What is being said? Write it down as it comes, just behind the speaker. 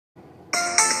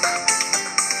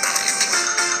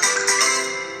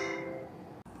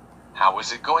How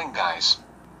is it going, guys?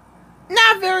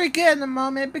 Not very good at the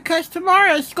moment because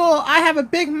tomorrow at school I have a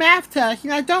big math test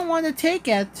and I don't want to take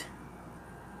it.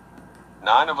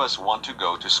 9 of us want to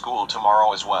go to school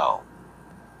tomorrow as well.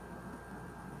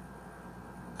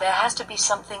 There has to be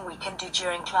something we can do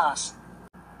during class.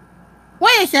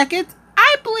 Wait a second.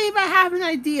 I believe I have an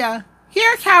idea.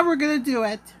 Here's how we're going to do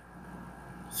it.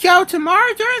 So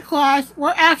tomorrow during class, we'll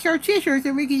ask our teachers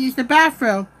if we can use the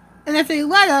bathroom. And if they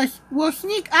let us, we'll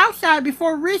sneak outside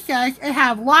before recess and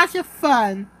have lots of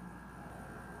fun.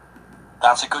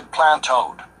 That's a good plan,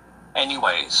 Toad.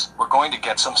 Anyways, we're going to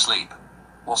get some sleep.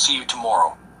 We'll see you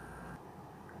tomorrow.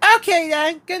 Okay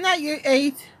then, good night you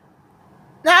 8.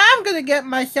 Now I'm gonna get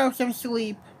myself some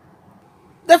sleep.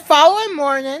 The following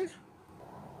morning.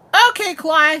 Okay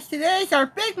class, today is our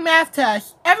big math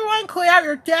test. Everyone clear out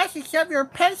your desk except your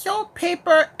pencil,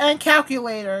 paper, and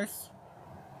calculators.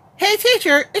 Hey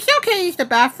teacher, is it okay to use the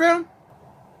bathroom?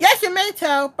 Yes you may,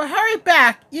 Toad, but hurry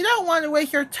back. You don't want to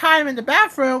waste your time in the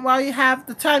bathroom while you have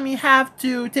the time you have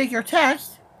to take your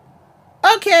test.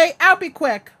 Okay, I'll be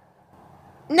quick.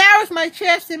 Now is my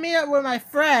chance to meet up with my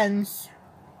friends.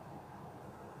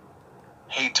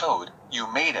 Hey Toad,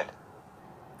 you made it.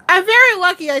 I'm very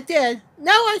lucky I did.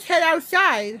 Now let's head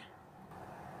outside.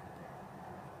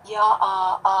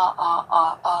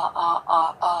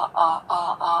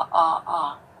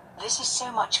 This is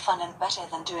so much fun and better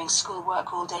than doing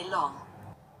schoolwork all day long.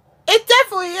 It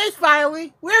definitely is,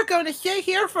 Violet. We're going to sit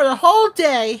here for the whole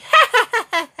day.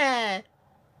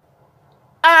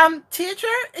 Teacher,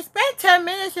 it's been 10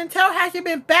 minutes and Toad hasn't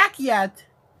been back yet.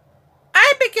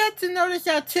 I began to notice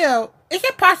that too. Is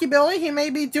it a possibility he may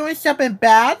be doing something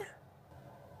bad?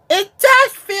 It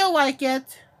does feel like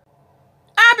it.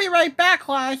 I'll be right back,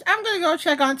 class. I'm gonna go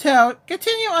check on Toad.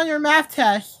 Continue on your math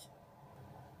test.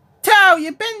 Toad,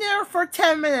 you've been there for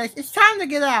 10 minutes. It's time to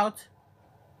get out.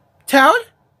 Toad?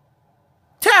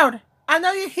 Toad, I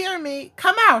know you hear me.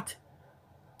 Come out.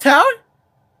 Toad?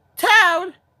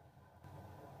 Toad?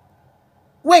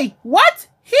 Wait, what?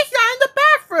 He's not in the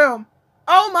bathroom.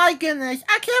 Oh my goodness,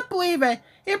 I can't believe it.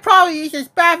 He probably used his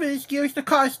bathroom excuse to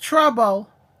cause trouble.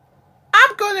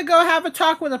 I'm going to go have a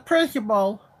talk with the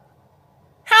principal.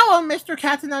 Hello, Mr.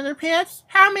 Captain Underpants.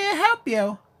 How may I help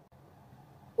you?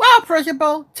 Well,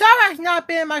 Principal, Toad has not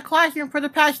been in my classroom for the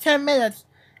past 10 minutes,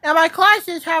 and my class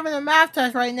is having a math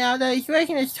test right now that he's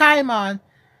wasting his time on.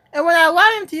 And when I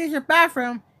allowed him to use the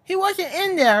bathroom, he wasn't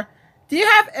in there. Do you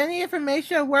have any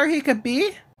information on where he could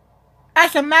be?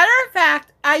 As a matter of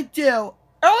fact, I do.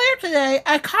 Earlier today,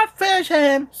 I caught footage of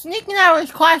him sneaking out of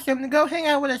his classroom to go hang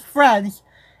out with his friends.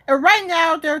 And right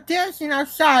now, they're dancing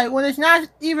outside when it's not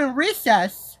even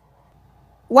recess.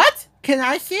 What? Can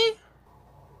I see?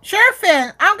 Sure,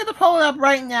 Finn. I'm going to pull it up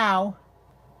right now.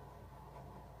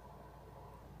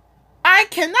 I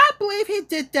cannot believe he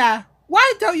did that.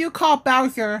 Why don't you call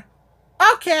Bowser?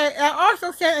 Okay, I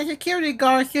also sent a security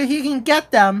guard so he can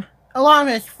get them, along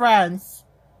with his friends.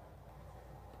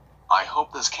 I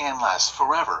hope this can last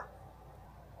forever.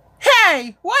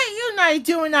 Hey, what are you not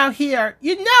doing out here?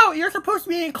 You know you're supposed to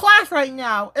be in class right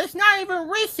now. It's not even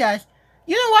recess.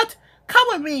 You know what? Come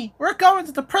with me. We're going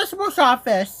to the principal's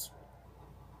office.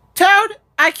 Toad,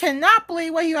 I cannot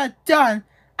believe what you have done.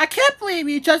 I can't believe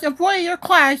you just avoided your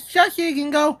class just so you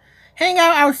can go hang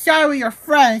out outside with your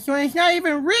friends when it's not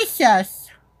even recess.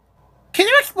 Can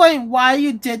you explain why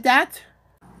you did that?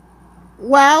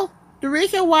 Well, the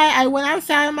reason why I went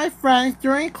outside with my friends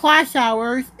during class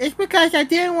hours is because I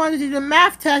didn't want to do the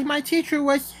math test my teacher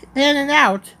was handing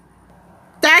out.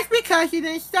 That's because you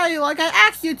didn't study like I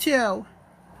asked you to.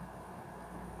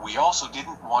 We also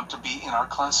didn't want to be in our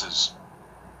classes.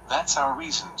 That's our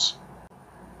reasons.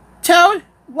 Toad,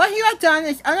 what you have done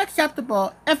is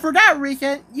unacceptable, and for that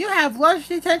reason, you have lunch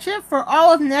detention for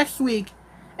all of next week,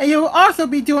 and you will also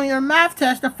be doing your math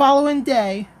test the following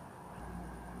day.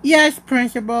 Yes,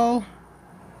 Principal.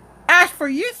 As for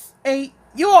you 8,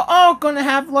 you are all going to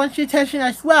have lunch detention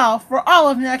as well for all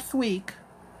of next week.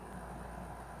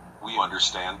 We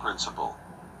understand, Principal.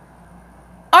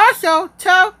 Also,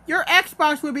 Toad, your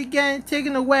Xbox will be getting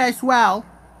taken away as well.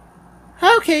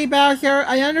 Okay, Bowser,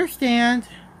 I understand.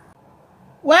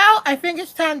 Well, I think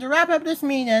it's time to wrap up this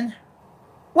meeting.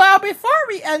 Well, before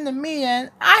we end the meeting,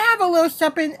 I have a little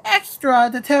something extra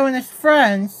to Toad and his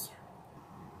friends.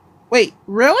 Wait,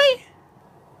 really?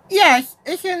 Yes,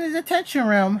 it's in the detention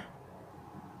room.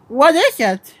 What is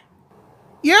it?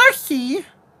 You'll see.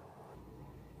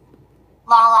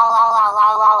 La la la la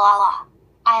la la la la.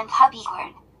 I am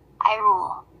Puppycord. I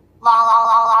rule. La la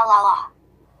la la la la.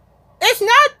 It's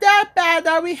not that bad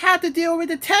that we had to deal with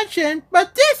detention,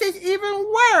 but this is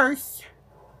even worse.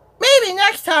 Maybe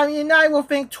next time you and I will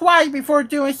think twice before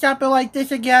doing something like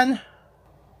this again.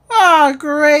 Oh,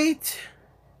 great.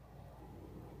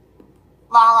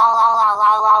 La la la la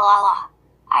la la la la.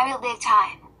 I real big time.